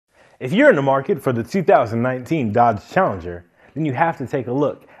If you're in the market for the 2019 Dodge Challenger, then you have to take a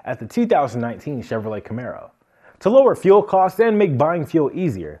look at the 2019 Chevrolet Camaro. To lower fuel costs and make buying fuel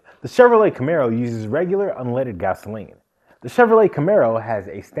easier, the Chevrolet Camaro uses regular unleaded gasoline. The Chevrolet Camaro has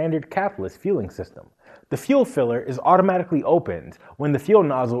a standard capless fueling system. The fuel filler is automatically opened when the fuel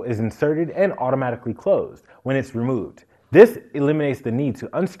nozzle is inserted and automatically closed when it's removed. This eliminates the need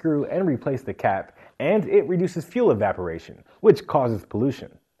to unscrew and replace the cap, and it reduces fuel evaporation, which causes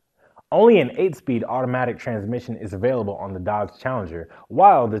pollution. Only an 8-speed automatic transmission is available on the Dodge Challenger,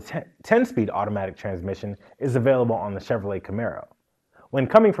 while the 10-speed automatic transmission is available on the Chevrolet Camaro. When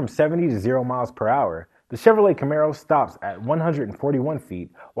coming from 70 to 0 miles per hour, the Chevrolet Camaro stops at 141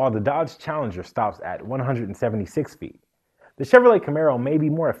 feet, while the Dodge Challenger stops at 176 feet. The Chevrolet Camaro may be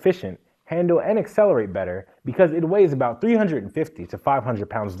more efficient, handle and accelerate better because it weighs about 350 to 500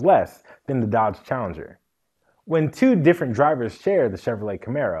 pounds less than the Dodge Challenger. When two different drivers share the Chevrolet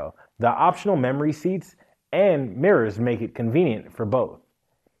Camaro, the optional memory seats and mirrors make it convenient for both.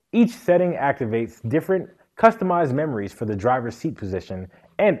 Each setting activates different customized memories for the driver's seat position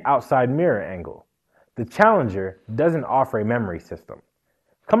and outside mirror angle. The Challenger doesn't offer a memory system.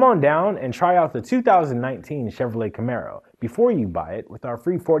 Come on down and try out the 2019 Chevrolet Camaro before you buy it with our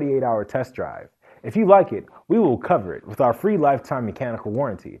free 48-hour test drive. If you like it, we will cover it with our free lifetime mechanical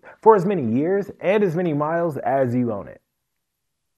warranty for as many years and as many miles as you own it.